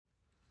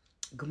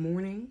Good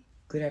morning,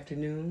 good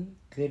afternoon,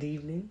 good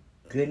evening,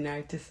 good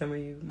night to some of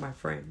you, my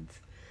friends.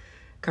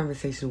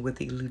 Conversation with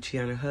the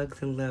Luciana.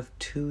 Hugs and love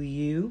to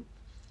you.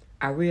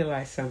 I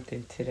realized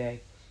something today.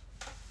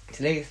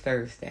 Today is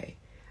Thursday.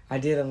 I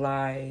did a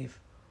live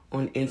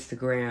on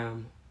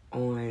Instagram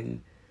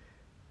on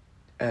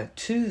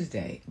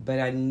Tuesday, but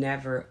I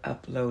never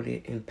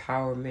uploaded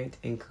Empowerment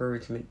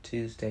Encouragement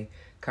Tuesday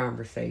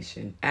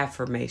conversation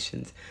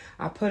affirmations.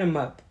 I put them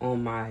up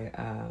on my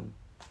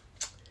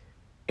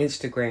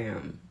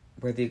Instagram,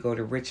 whether you go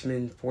to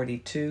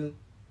Richmond42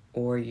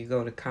 or you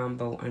go to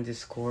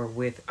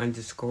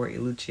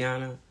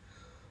combo_with_Luciana.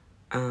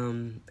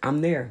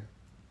 I'm there.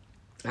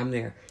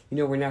 You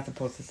know, we're not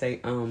supposed to say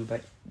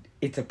but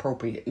it's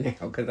appropriate now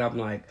because I'm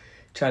like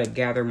trying to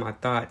gather my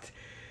thoughts.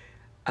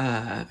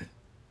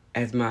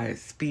 As my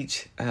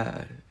speech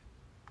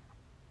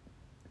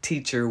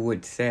teacher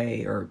would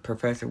say, or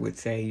professor would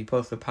say, you're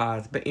supposed to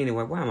pause. But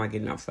anyway, why am I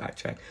getting off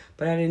sidetrack?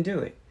 But I didn't do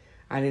it.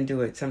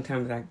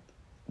 Sometimes I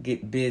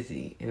get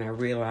busy and I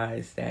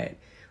realize that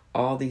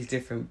all these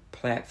different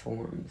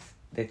platforms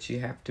that you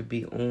have to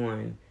be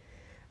on,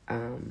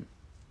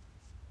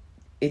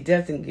 it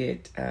doesn't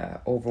get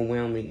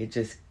overwhelming. It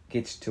just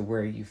gets to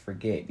where you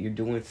forget. You're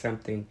doing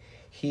something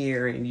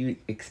here and you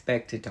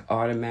expect it to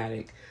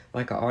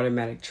like an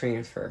automatic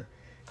transfer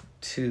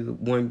to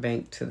one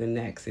bank to the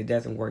next. It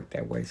doesn't work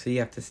that way. So you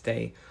have to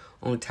stay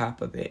on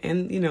top of it.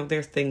 And, you know,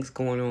 there's things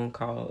going on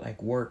called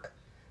like work.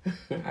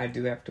 I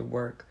do have to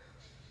work.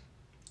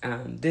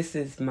 This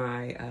is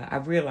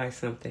I realized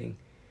something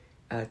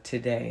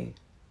today.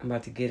 I'm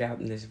about to get out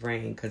in this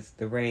rain because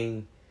the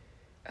rain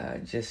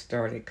just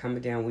started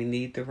coming down. We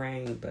need the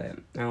rain, but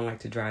I don't like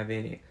to drive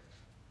in it.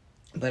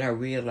 But I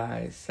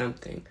realized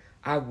something.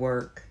 I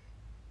work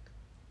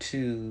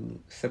to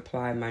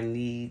supply my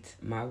needs,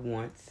 my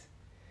wants.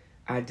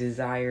 I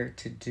desire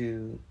to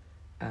do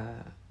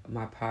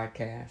my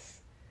podcast,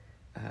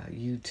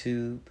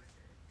 YouTube,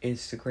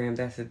 Instagram.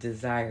 That's a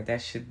desire.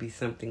 That should be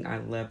something I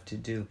love to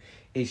do.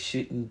 It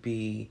shouldn't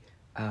be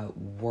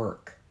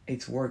work.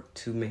 It's work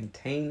to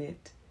maintain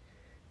it.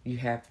 You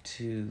have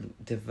to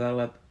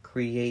develop,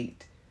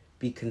 create,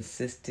 be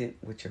consistent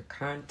with your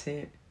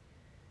content.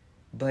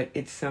 But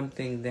it's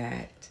something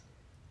that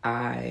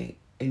I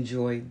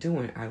enjoy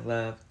doing. I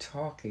love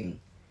talking.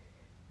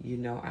 You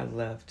know, I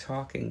love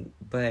talking.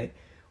 But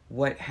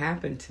what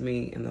happened to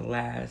me in the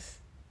last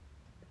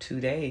 2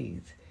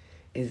 days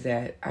is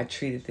that I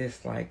treated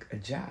this like a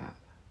job.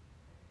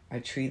 I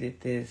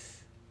treated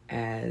this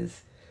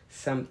as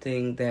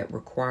something that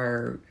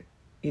required,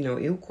 it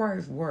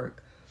requires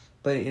work,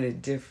 but in a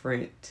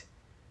different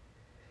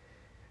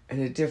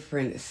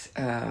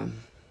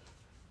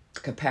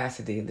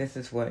capacity. This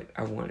is what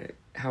I wanted,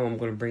 how I'm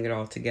going to bring it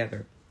all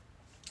together.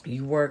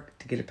 You work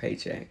to get a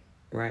paycheck,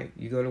 right?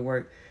 You go to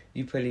work,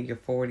 you put in your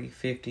 40,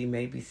 50,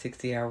 maybe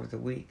 60 hours a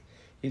week,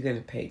 you get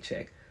a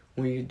paycheck.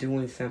 When you're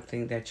doing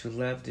something that you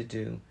love to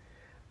do,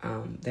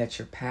 that's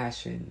your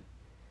passion,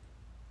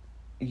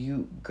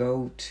 you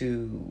go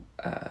to,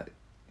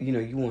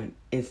 you want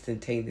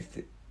instantaneous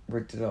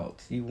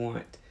results. You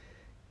want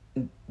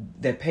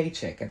that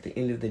paycheck at the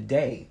end of the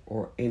day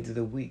or end of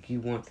the week.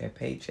 You want that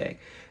paycheck.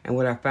 And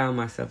what I found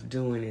myself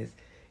doing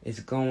is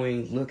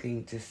going,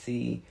 looking to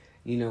see,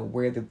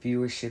 where the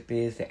viewership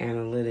is, the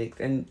analytics,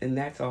 and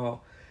that's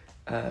all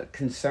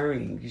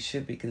concerning. You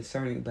should be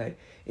concerning, but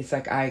it's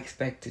like I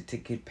expected to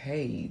get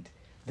paid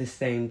the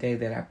same day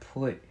that I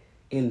put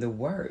in the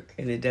work,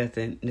 and it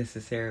doesn't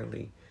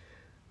necessarily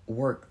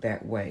work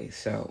that way.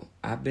 So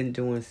I've been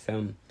doing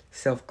some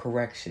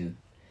self-correction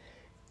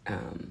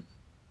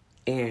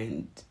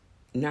and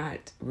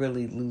not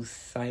really lose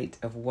sight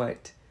of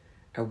what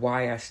or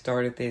why I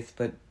started this,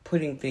 but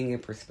putting things in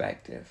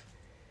perspective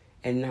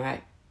and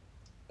not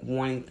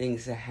wanting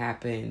things to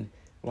happen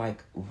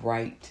like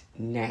right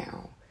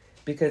now.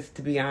 Because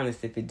to be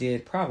honest, if it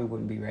did, probably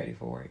wouldn't be ready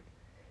for it.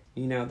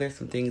 There's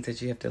some things that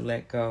you have to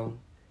let go.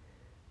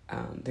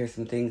 There's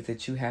some things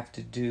that you have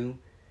to do.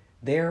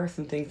 There are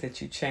some things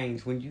that you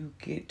change. When you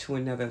get to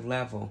another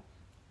level,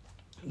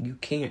 you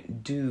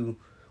can't do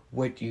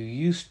what you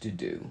used to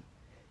do.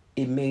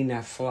 It may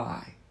not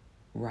fly,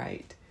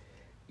 right?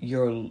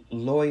 Your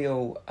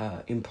loyal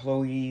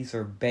employees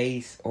or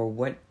base or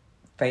what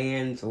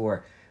fans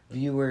or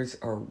viewers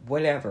or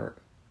whatever,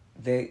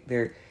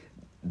 they're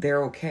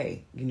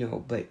okay,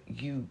 but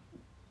you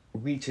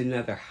reach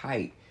another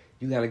height.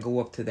 You got to go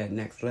up to that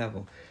next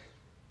level.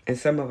 And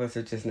some of us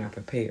are just not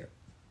prepared.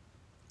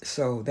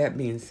 So that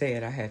being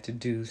said, I had to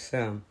do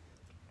some,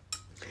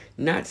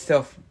 not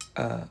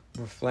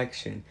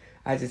self-reflection.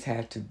 I just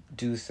had to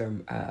do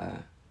some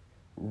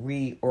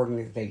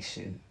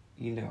reorganization,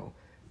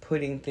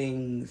 putting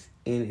things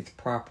in its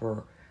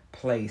proper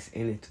place,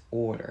 in its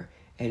order,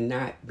 and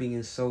not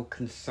being so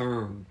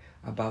concerned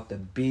about the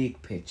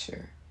big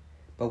picture,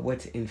 but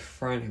what's in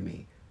front of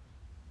me.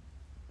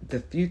 The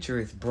future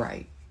is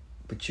bright,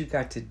 but you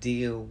got to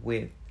deal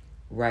with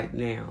right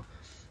now.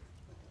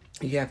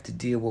 You have to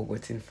deal with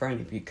what's in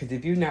front of you. Because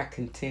if you're not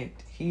content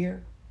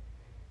here,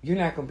 you're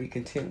not going to be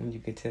content when you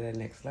get to that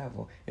next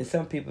level. And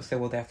some people say,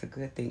 well, that's a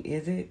good thing.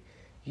 Is it?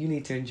 You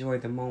need to enjoy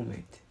the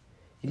moment.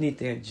 You need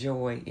to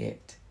enjoy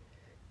it.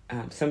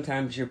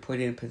 Sometimes you're put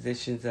in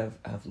positions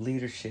of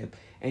leadership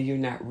and you're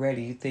not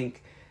ready. You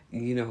think,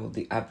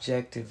 the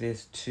objective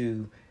is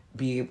to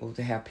be able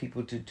to have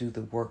people to do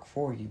the work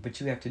for you, but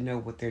you have to know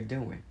what they're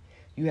doing.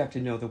 You have to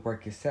know the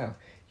work yourself.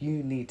 You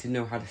need to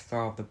know how to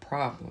solve the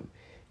problem.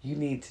 You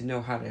need to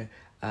know how to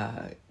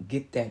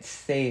get that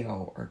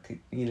sale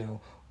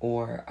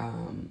or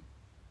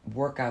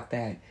work out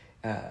that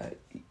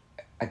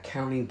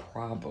accounting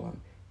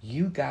problem.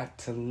 You got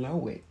to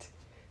know it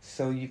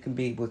so you can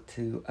be able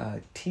to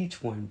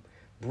teach one,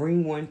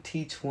 bring one,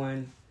 teach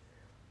one,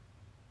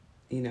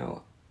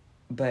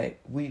 but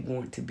we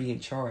want to be in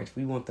charge.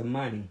 We want the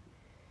money.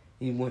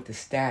 We want the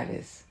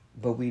status,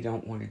 but we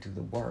don't want to do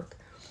the work.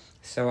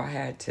 So I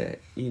had to,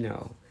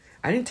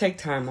 I didn't take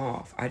time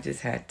off. I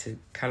just had to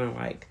kind of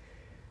like,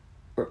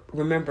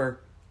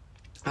 remember,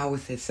 I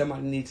always said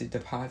somebody needs a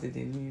deposit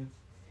in you.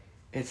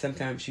 And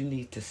sometimes you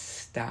need to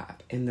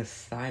stop. In the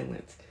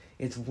silence,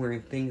 it's where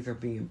things are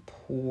being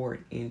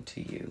poured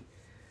into you.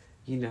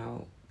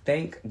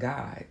 Thank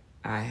God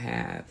I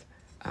have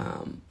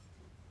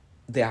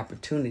the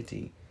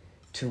opportunity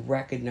to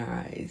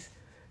recognize,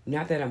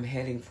 not that I'm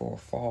heading for a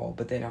fall,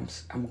 but that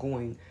I'm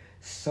going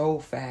so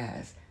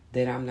fast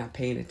that I'm not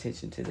paying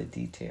attention to the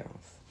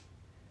details.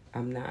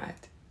 I'm not.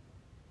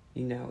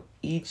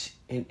 Each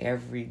and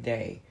every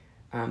day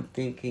I'm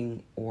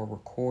thinking or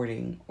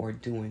recording or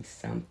doing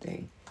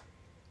something.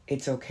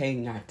 It's okay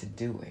not to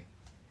do it.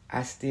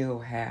 I still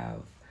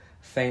have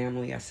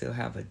family. I still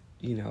have a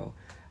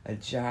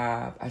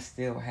job. I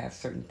still have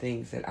certain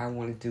things that I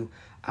want to do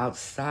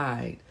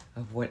outside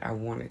of what I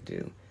want to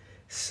do.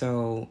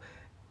 So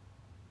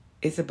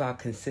it's about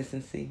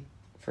consistency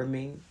for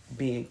me,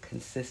 being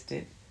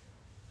consistent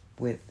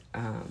with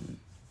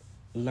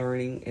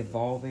learning,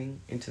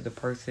 evolving into the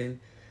person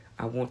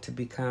I want to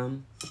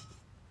become.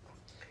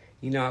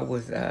 I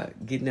was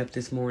getting up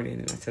this morning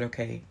and I said,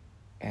 okay,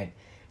 at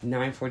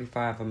 9:45,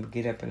 I'm going to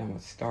get up and I'm going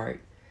to start,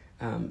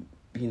 I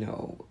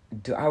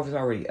was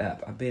already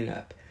up. I've been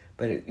up.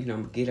 But, I'm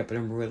going to get up and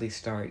I'm really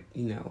start,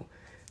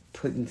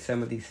 putting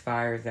some of these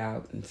fires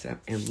out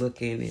and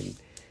looking and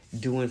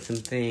doing some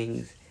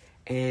things.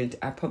 And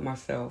I put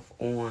myself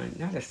on,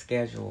 not a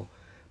schedule,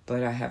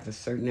 but I have a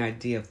certain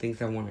idea of things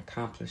I want to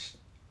accomplish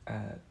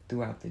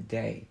throughout the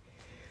day.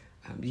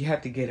 You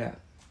have to get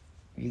up.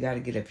 You got to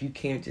get up. You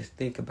can't just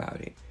think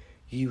about it.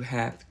 You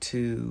have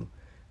to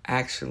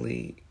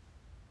actually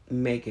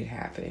make it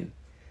happen.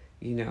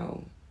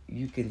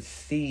 You can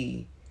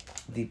see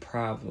the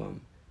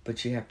problem,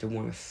 but you have to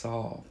want to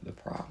solve the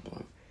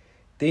problem.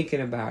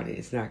 Thinking about it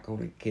is not going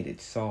to get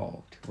it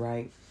solved,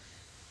 right?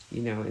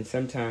 And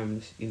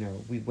sometimes,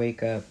 we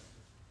wake up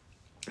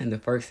and the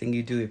first thing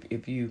you do,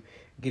 if you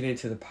get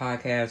into the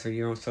podcast or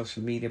you're on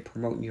social media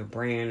promoting your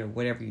brand or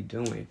whatever you're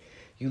doing,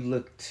 you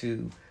look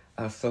to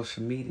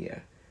social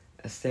media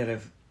instead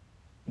of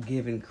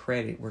giving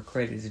credit where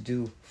credit is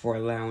due for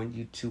allowing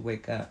you to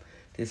wake up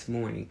this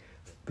morning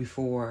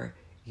before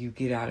you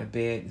get out of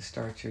bed and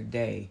start your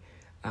day.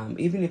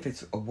 Even if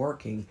it's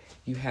working,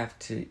 you have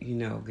to,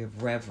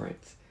 give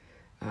reverence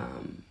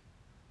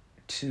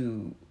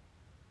to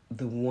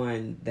the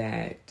one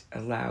that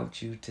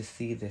allowed you to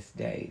see this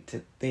day,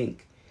 to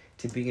think,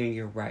 to be in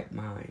your right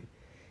mind.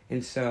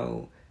 And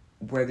so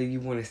whether you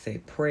want to say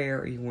prayer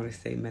or you want to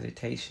say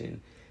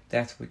meditation,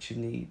 that's what you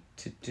need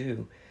to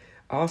do.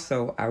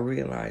 Also, I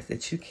realize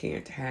that you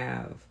can't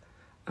have,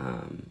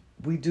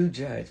 we do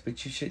judge,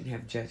 but you shouldn't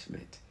have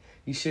judgment.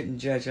 You shouldn't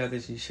judge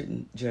others. You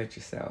shouldn't judge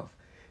yourself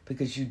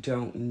because you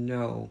don't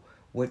know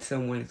what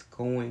someone is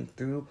going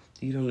through.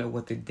 You don't know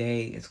what the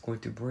day is going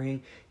to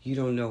bring. You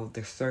don't know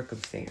the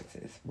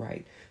circumstances,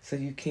 right? So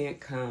you can't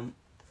come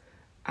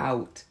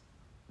out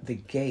the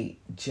gate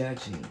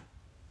judging,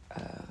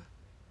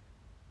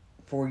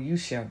 for you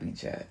shall be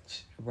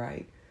judged,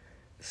 right?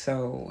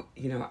 So,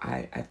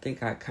 I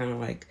think I kind of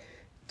like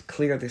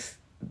clear this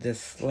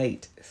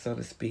slate, so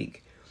to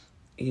speak,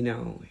 in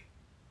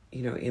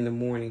the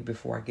morning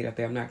before I get up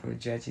there. I'm not going to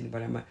judge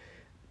anybody. I'm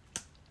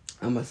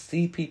going to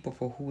see people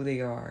for who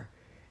they are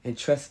and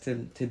trust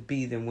them to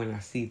be them when I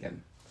see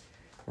them,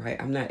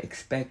 right? I'm not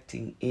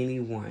expecting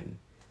anyone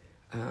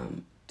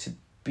to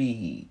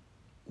be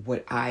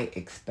what I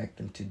expect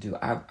them to do.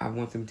 I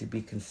want them to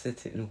be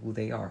consistent in who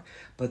they are.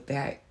 But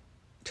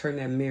turn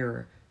that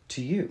mirror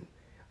to you.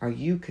 Are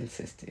you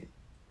consistent?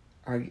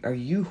 Are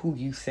you who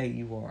you say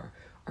you are?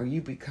 Are you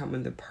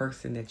becoming the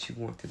person that you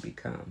want to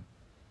become?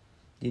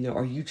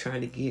 Are you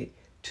trying to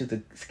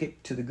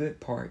skip to the good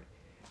part?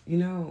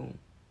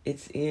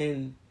 It's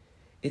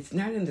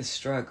not in the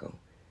struggle.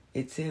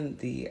 It's in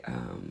the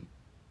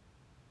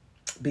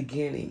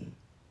beginning.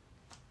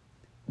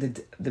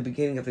 The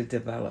beginning of the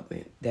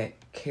development, that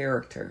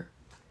character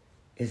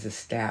is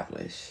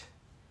established.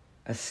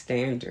 A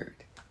standard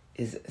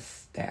is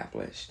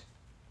established.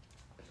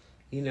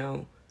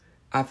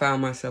 I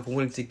found myself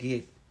wanting to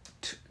get,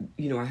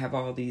 I have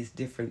all these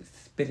different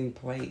spinning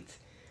plates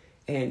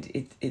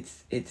And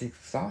it's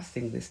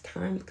exhausting, this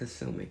time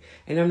consuming.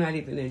 And I'm not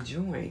even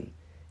enjoying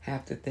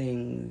half the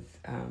things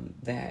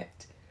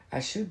that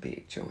I should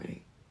be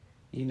enjoying.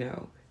 You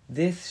know,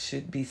 this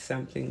should be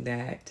something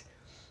that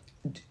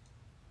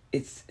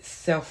it's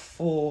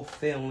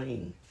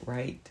self-fulfilling,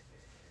 right?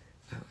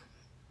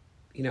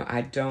 You know,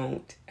 I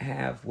don't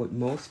have what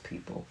most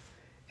people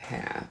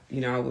have.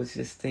 You know, I was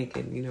just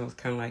thinking, you know, it's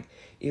kind of like,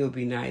 it would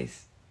be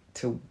nice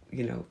to,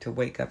 you know, to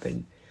wake up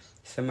and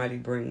somebody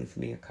brings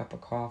me a cup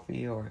of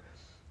coffee, or,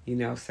 you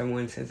know,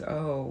 someone says,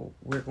 oh,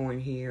 we're going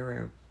here,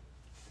 or,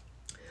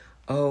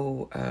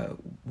 oh,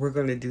 we're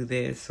going to do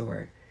this,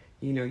 or,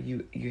 you know,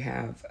 you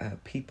have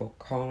people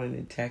calling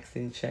and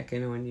texting,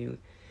 checking on you.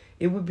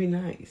 It would be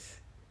nice,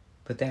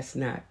 but that's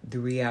not the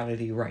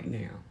reality right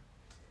now.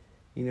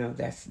 You know,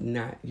 that's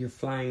not, you're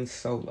flying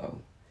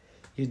solo.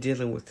 You're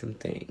dealing with some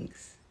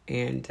things.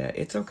 And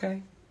it's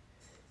okay.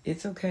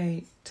 It's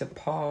okay to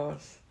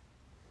pause,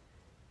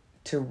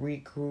 to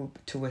regroup,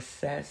 to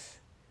assess,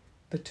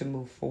 but to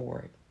move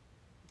forward.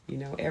 You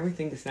know,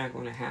 everything is not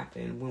going to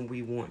happen when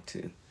we want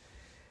to.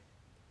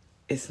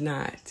 It's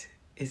not.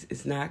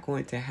 It's not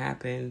going to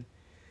happen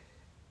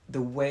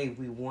the way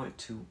we want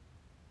to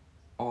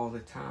all the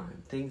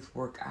time. Things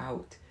work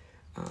out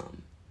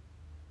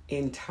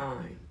in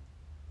time,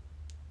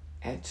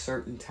 at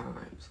certain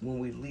times, when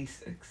we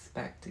least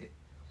expect it.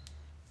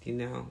 You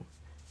know,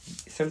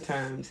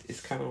 sometimes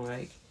it's kind of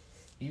like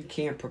you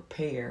can't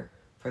prepare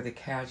for the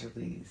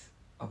casualties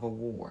of a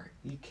war.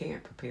 You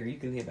can't prepare. You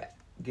can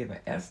give an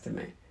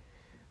estimate,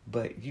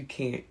 but you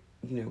can't,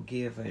 you know,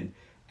 give an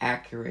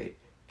accurate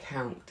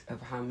count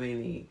of how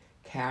many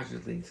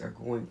casualties are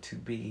going to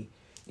be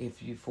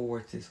if you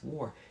forge this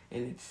war.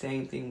 And it's the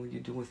same thing when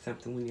you're doing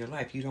something in your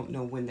life. You don't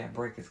know when that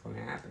break is going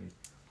to happen.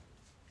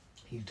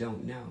 You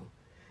don't know.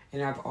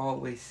 And I've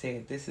always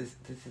said, this is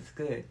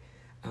good.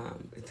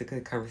 It's a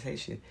good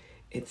conversation.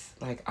 It's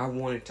like I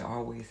wanted to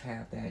always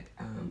have that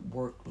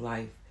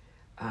work-life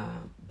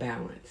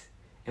balance.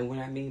 And what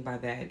I mean by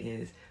that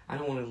is I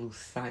don't want to lose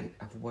sight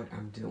of what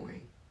I'm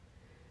doing.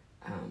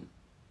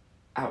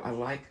 I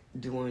like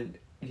doing,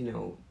 you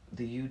know,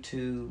 the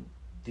YouTube,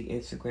 the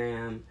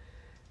Instagram,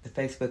 the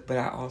Facebook, but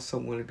I also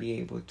want to be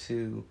able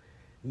to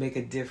make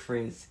a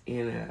difference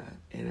in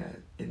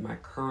my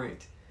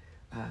current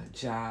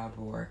job,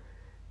 or,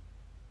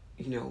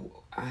 you know,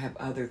 I have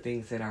other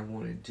things that I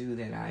want to do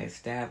that I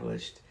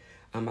established,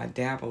 I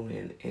dabble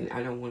in, and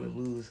I don't want to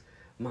lose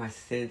my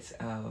sense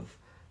of,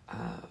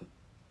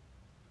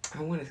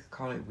 I want to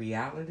call it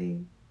reality,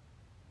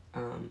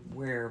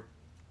 where,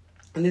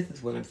 and this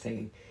is what I'm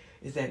saying,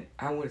 is that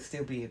I want to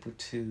still be able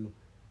to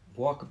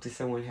walk up to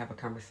someone and have a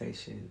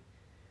conversation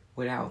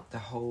without the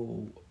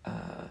whole,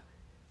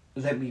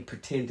 let me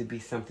pretend to be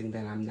something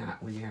that I'm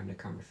not when you're having a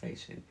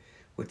conversation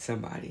with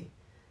somebody.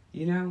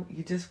 You know,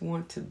 you just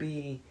want to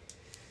be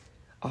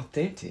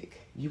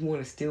authentic. You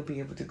want to still be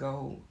able to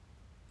go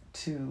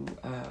to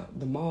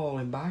the mall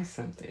and buy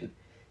something.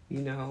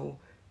 You know,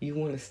 you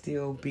want to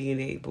still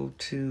being able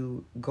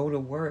to go to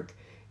work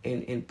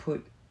and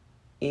put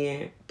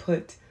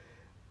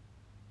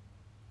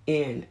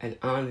in an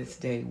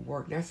honest day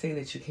work. Not saying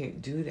that you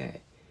can't do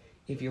that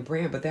if you're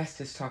brand, but that's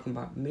just talking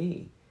about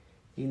me.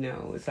 You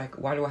know, it's like,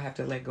 why do I have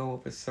to let go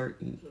of a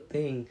certain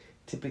thing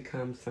to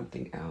become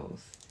something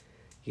else?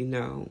 You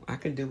know, I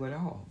can do it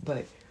all.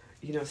 But,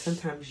 you know,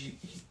 sometimes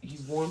you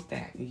want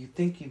that, and you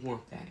think you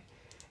want that.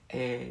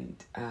 And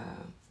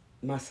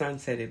my son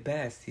said it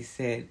best. He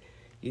said,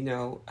 you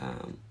know,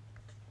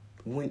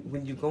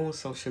 when you go on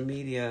social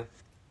media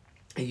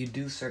and you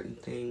do certain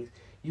things,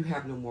 you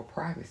have no more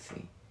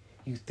privacy.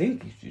 You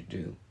think you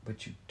do,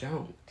 but you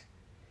don't.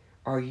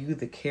 Are you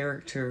the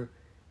character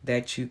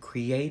that you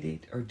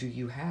created, or do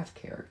you have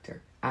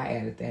character? I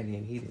added that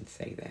in. He didn't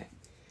say that.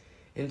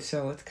 And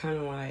so it's kind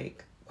of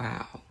like,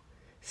 wow.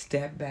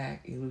 Step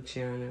back,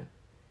 Luciana,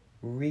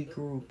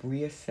 regroup,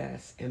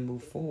 reassess, and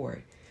move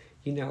forward.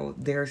 You know,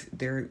 there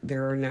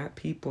are not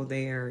people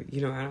there.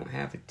 You know, I don't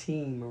have a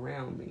team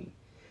around me.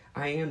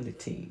 I am the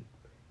team.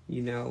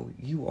 You know,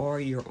 you are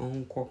your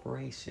own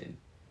corporation,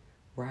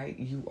 right?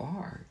 You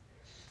are.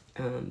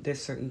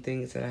 There's certain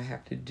things that I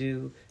have to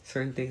do,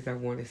 certain things I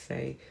want to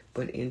say,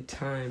 but in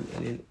time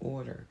and in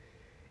order.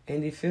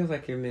 And it feels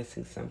like you're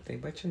missing something,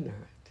 but you're not.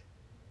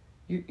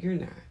 You're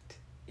not.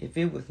 If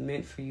it was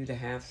meant for you to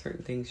have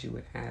certain things, you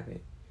would have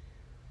it.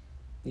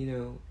 You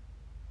know,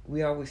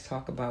 we always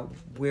talk about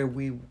what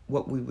we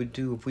would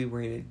do if we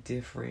were in a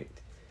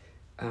different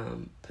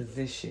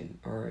position,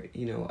 or,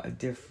 you know, a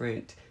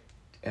different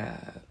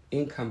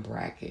income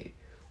bracket,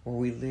 or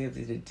we lived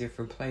in a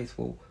different place.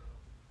 Well,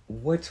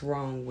 what's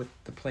wrong with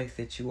the place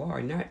that you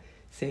are? Not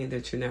saying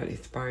that you're not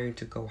aspiring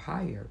to go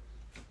higher.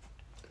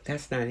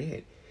 That's not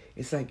it.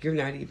 It's like you're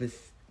not even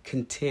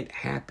content,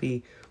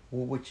 happy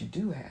with what you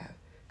do have.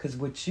 Because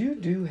what you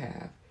do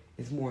have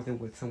is more than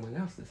what someone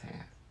else's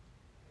have.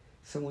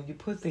 So when you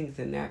put things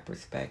in that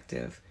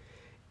perspective,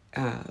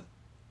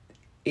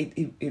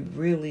 it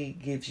really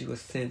gives you a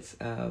sense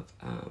of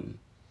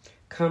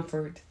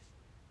comfort,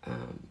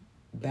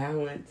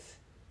 balance,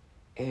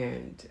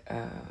 and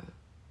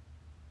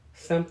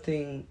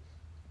something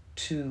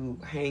to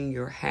hang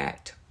your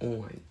hat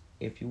on,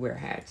 if you wear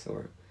hats.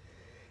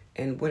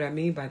 And what I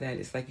mean by that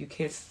is, like, you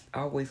can't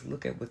always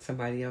look at what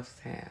somebody else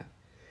have,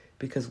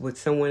 because what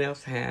someone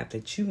else have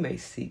that you may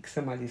seek,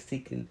 somebody's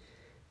seeking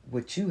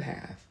what you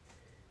have.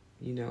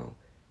 You know,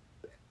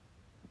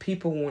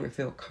 people want to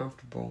feel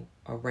comfortable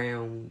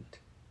around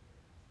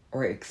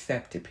or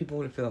accepted. People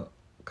want to feel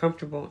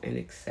comfortable and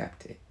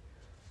accepted.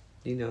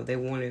 You know, they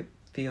want to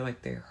feel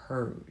like they're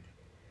heard.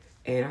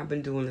 And I've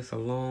been doing this a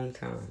long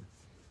time.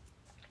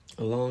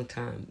 A long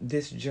time.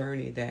 This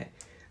journey that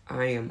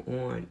I am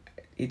on,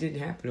 it didn't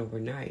happen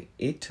overnight.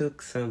 It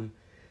took some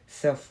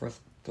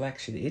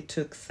self-reflection. It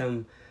took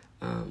some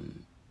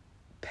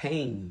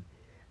pain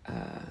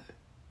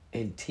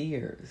and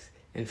tears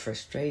and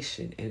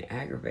frustration and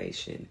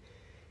aggravation.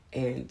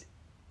 And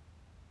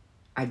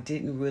I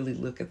didn't really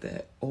look at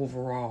the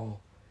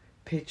overall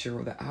picture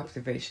or the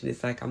observation.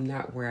 It's like I'm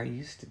not where I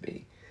used to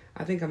be.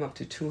 I think I'm up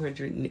to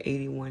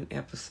 281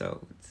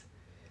 episodes.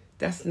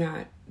 That's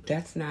not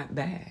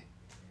bad.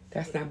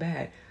 That's not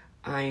bad.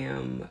 I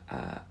am,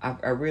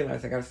 I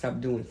realize I got to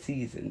stop doing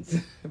seasons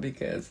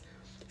because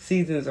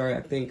seasons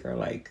are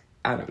like,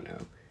 I don't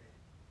know.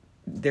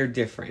 They're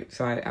different.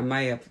 So I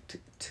might have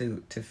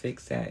to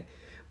fix that.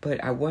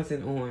 But I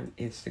wasn't on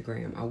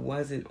Instagram. I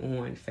wasn't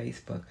on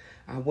Facebook.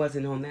 I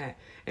wasn't on that.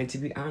 And to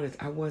be honest,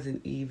 I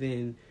wasn't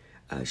even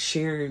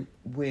sharing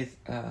with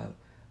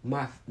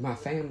my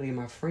family and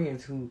my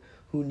friends who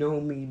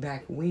know me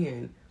back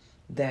when,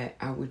 that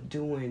I was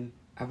doing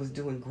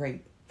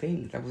great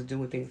things. I was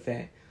doing things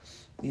that,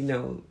 you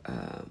know,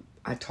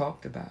 I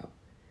talked about.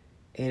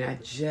 And I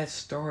just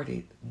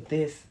started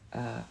this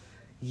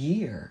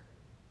year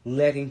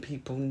letting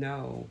people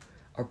know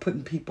or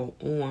putting people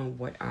on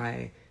what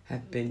I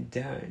have been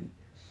done.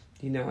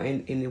 You know,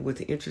 and it was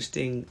an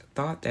interesting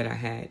thought that I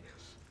had,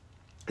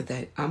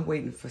 that I'm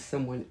waiting for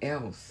someone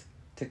else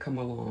to come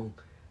along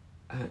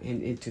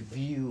and to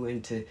view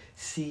and to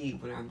see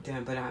what I've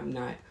done, but I'm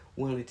not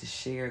willing to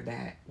share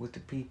that with the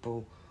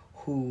people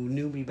who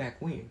knew me back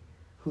when,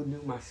 who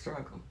knew my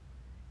struggle,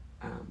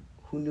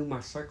 who knew my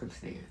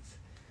circumstance,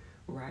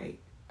 right?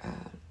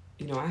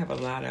 You know, I have a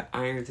lot of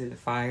irons in the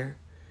fire.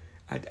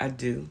 I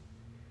do.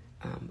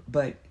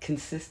 But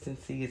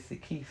consistency is the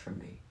key for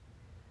me.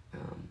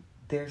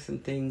 There's some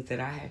things that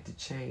I had to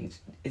change.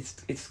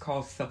 It's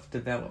called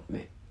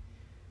self-development.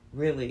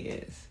 Really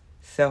is.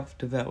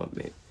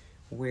 Self-development.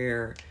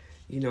 Where,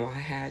 you know, I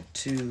had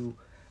to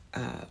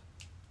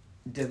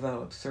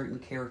develop certain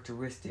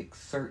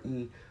characteristics,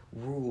 certain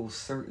rules,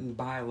 certain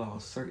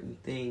bylaws, certain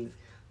things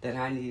that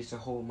I needed to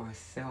hold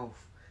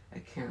myself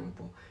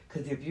accountable.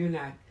 Because if you're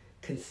not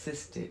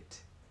consistent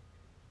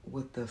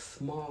with the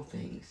small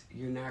things,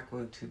 you're not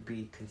going to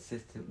be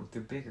consistent with the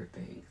bigger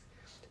things.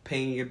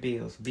 Paying your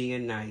bills,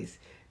 being nice,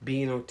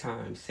 being on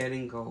time,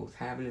 setting goals,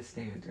 having a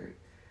standard,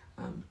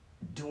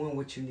 doing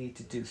what you need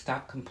to do.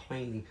 Stop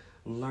complaining,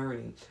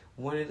 learning.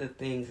 One of the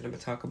things, and I'm going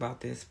to talk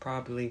about this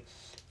probably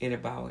in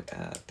about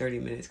 30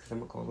 minutes because I'm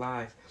going to go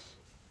live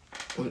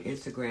on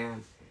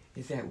Instagram,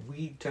 is that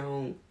we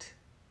don't,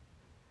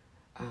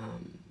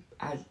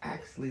 I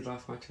actually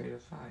lost my train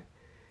of thought.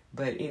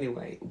 But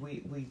anyway,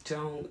 we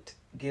don't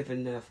give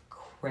enough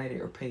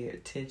credit or pay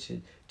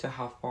attention to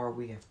how far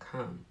we have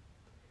come.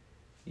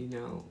 You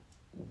know,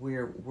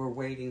 we're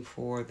waiting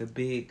for the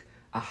big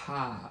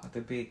aha,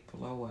 the big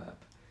blow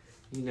up.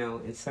 You know,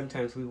 and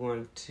sometimes we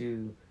want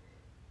to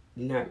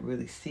not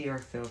really see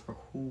ourselves for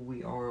who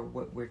we are,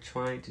 what we're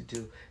trying to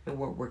do, and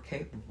what we're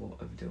capable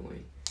of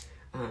doing.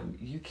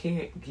 You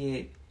can't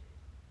get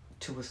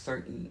to a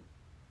certain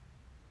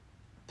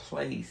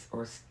place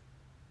or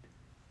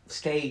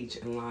stage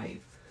in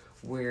life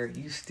where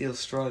you still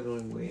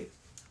struggling with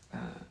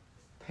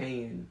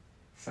paying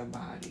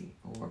somebody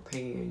or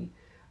paying,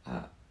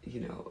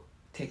 you know,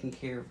 taking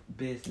care of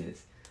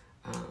business.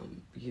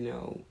 You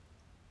know,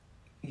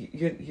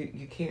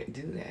 you can't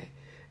do that.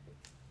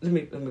 Let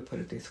me put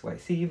it this way.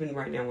 See, even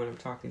right now when I'm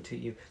talking to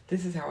you,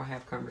 this is how I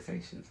have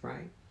conversations,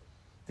 right?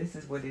 This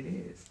is what it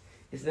is.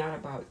 It's not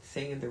about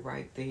saying the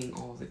right thing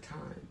all the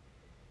time.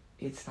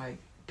 It's like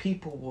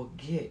people will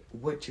get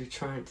what you're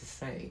trying to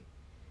say.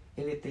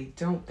 And if they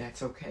don't,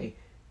 that's okay.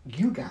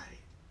 You got it.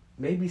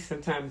 Maybe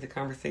sometimes the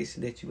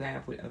conversation that you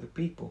have with other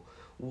people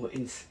will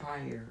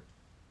inspire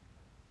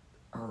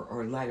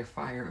or light a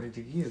fire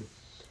under you.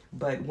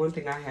 But one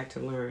thing I had to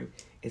learn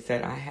is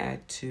that I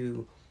had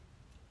to,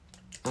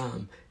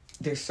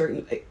 there's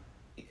certain,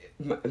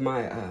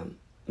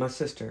 my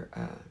sister,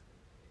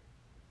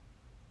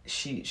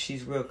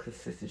 she's real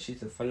consistent.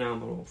 She's a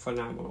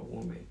phenomenal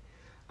woman.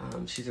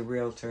 She's a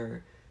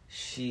realtor.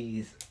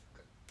 She's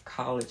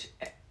college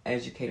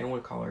educated. I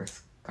want to call her a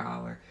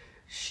scholar.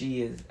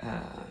 She is,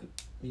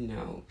 you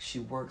know, she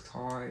works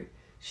hard.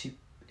 She's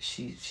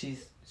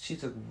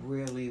a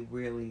really,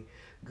 really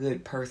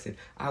good person.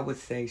 I would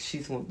say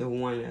she's the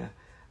one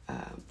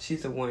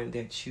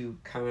that you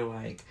kind of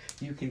like,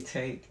 you can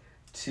take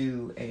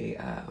to a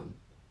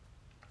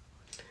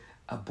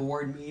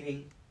board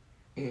meeting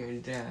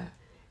and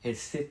and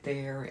sit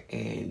there,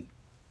 and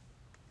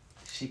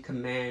she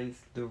commands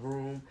the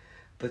room,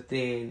 but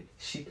then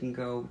she can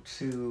go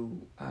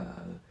to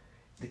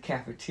the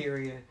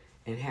cafeteria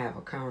and have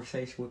a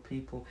conversation with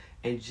people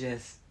and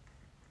just,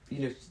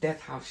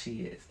 that's how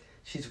she is.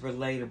 She's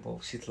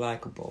relatable. She's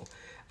likable.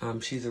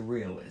 She's a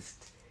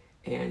realist.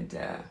 And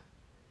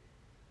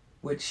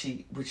what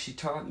she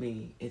taught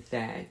me is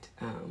that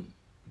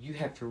you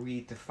have to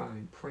read the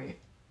fine print.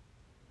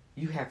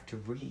 You have to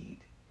read.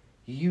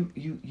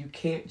 You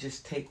can't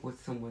just take what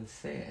someone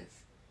says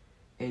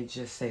and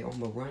just say, I'm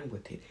going to run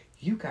with it.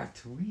 You got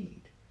to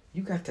read.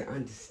 You got to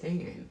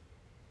understand.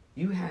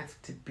 You have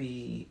to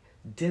be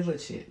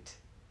diligent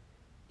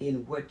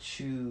in what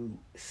you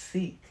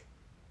seek,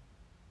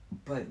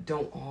 but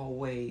don't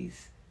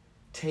always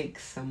take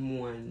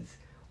someone's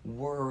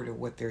word or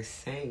what they're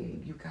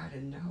saying. You got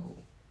to know.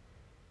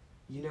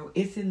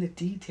 It's in the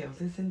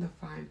details. It's in the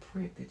fine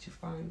print that you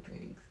find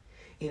things.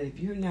 And if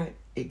you're not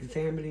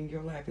examining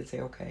your life and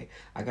say, okay,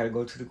 I got to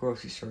go to the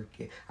grocery store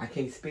again. I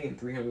can't spend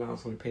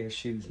 $300 on a pair of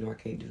shoes. No, I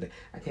can't do that.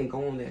 I can't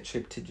go on that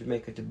trip to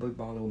Jamaica to big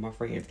baller with my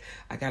friends.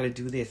 I got to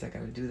do this. I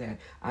got to do that.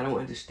 I don't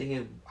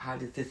understand. How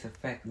does this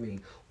affect me?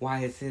 Why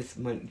is this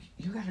money?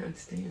 You got to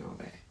understand all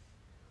that.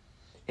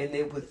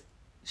 And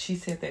she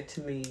said that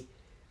to me,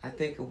 I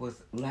think it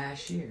was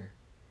last year.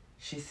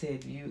 She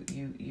said,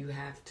 you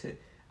have to,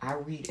 I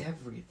read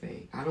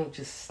everything. I don't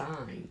just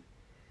sign.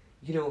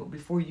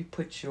 Before you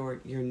put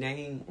your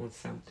name on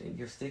something,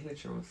 your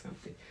signature on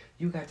something,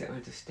 you got to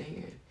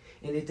understand.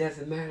 And it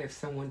doesn't matter if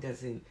someone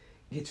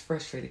gets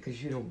frustrated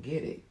because you don't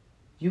get it.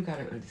 You got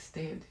to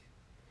understand it.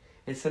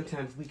 And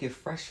sometimes we get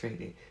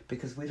frustrated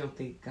because we don't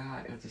think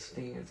God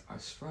understands our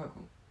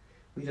struggle.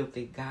 We don't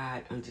think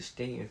God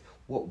understands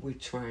what we're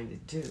trying to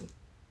do.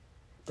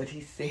 But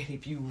he said,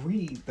 if you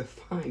read the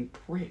fine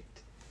print,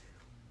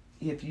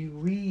 if you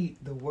read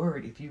the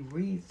word, if you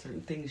read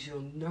certain things,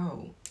 you'll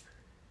know.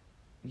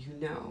 You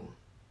know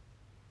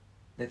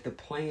that the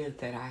plans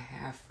that I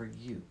have for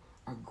you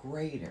are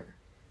greater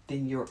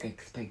than your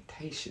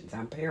expectations.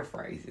 I'm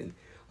paraphrasing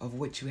of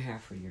what you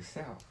have for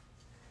yourself.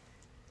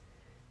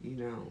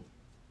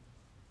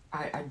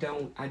 I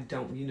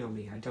don't, you know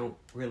me, I don't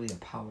really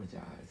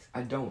apologize.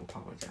 I don't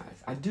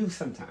apologize. I do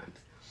sometimes,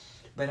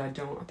 but I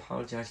don't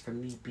apologize for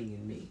me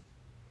being me.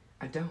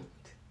 I don't.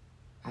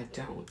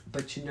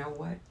 But you know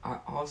what? I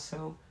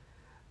also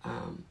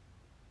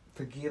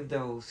forgive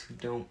those who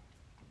don't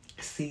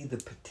see the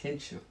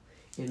potential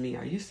in me.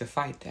 I used to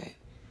fight that.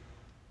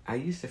 A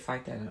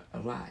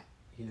lot.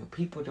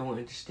 People don't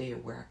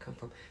understand where I come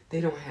from.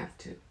 They don't have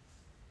to.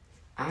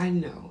 I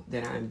know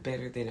that I'm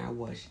better than I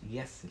was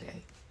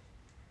yesterday.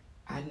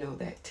 I know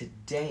that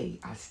today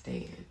I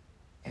stand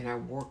and I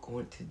work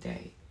on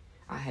today.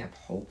 I have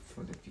hope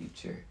for the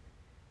future,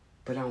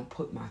 but I don't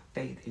put my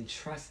faith and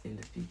trust in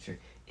the future.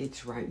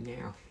 It's right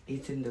now.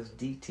 It's in those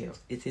details.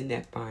 It's in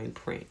that fine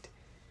print.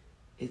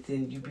 It's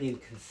in you being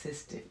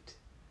consistent.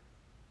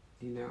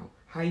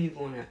 How you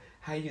gonna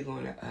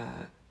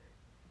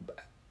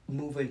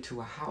move into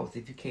a house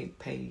if you can't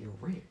pay your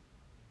rent?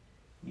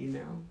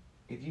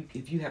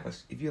 If you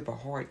have a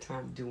hard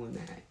time doing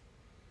that,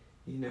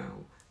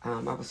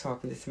 I was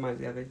talking to somebody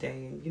the other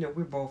day, and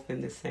we're both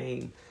in the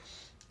same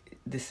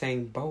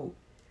boat.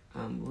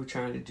 We're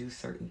trying to do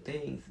certain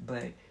things,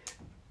 but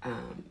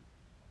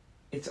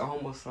it's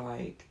almost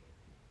like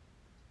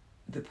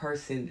the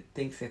person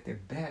thinks that they're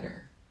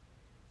better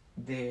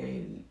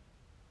than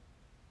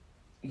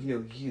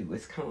you.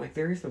 It's kind of like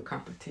there is no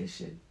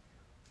competition.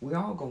 We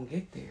all gonna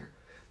get there.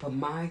 But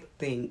my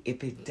thing,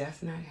 if it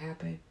does not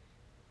happen,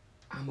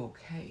 I'm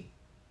okay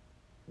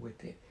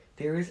with it.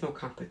 There is no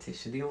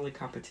competition. The only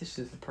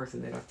competition is the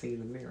person that I see in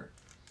the mirror.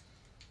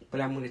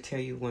 But I'm going to tell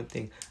you one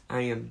thing.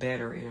 I am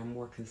better and I'm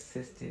more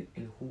consistent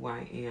in who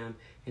I am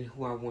and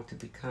who I want to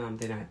become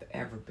than I've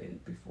ever been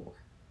before.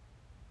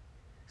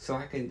 So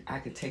I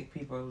can take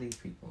people or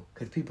leave people,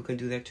 because people can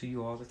do that to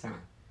you all the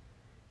time.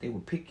 They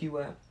will pick you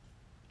up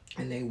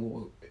and they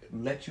will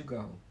let you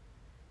go.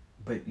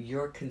 But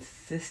your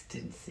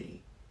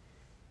consistency,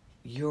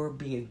 your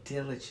being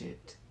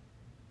diligent,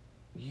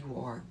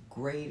 you are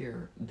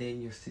greater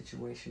than your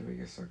situation or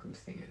your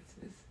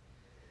circumstances.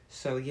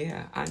 So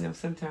yeah, I know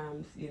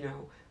sometimes,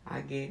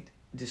 I get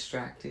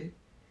distracted,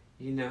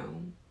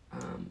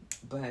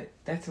 but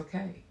that's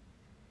okay.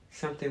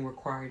 Something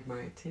required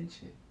my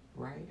attention,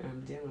 right? And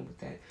I'm dealing with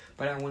that.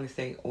 But I want to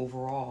say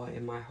overall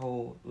in my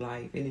whole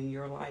life and in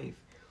your life,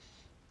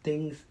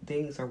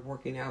 things are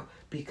working out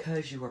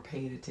because you are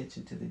paying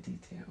attention to the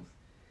details,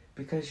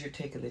 because you're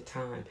taking the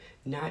time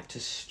not to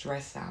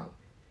stress out,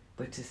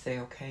 but to say,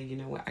 okay, you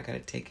know what? I got to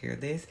take care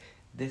of this.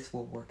 This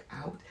will work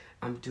out.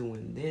 I'm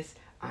doing this.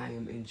 I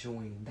am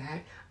enjoying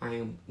that. I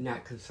am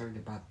not concerned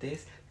about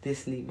this.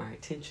 This needs my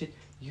attention.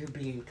 You're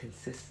being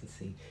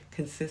consistency.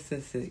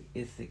 Consistency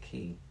is the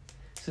key.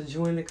 So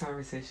join the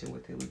conversation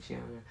with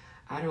Luciana.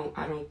 I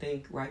don't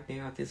think right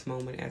now at this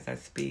moment as I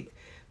speak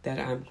that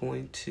I'm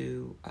going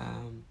to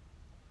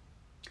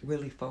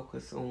really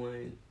focus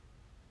on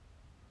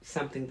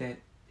something that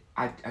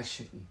I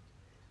shouldn't.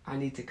 I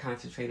need to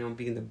concentrate on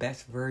being the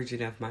best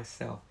version of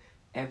myself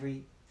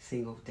every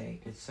single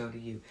day, and so do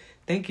you.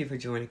 Thank you for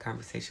joining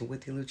Conversation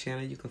with You,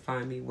 Luciana. You can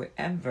find me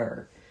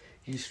wherever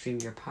you stream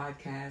your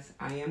podcast.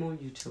 I am on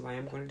YouTube. I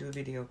am going to do a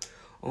video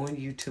on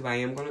YouTube. I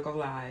am going to go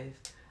live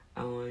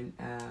on,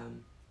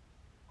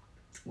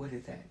 what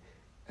is that?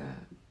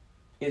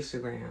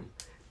 Instagram.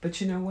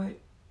 But you know what?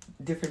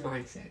 Different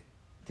mindset.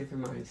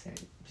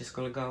 Just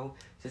going to go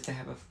just to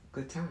have a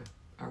good time.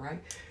 All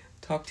right?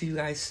 Talk to you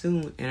guys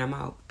soon, and I'm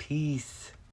out. Peace.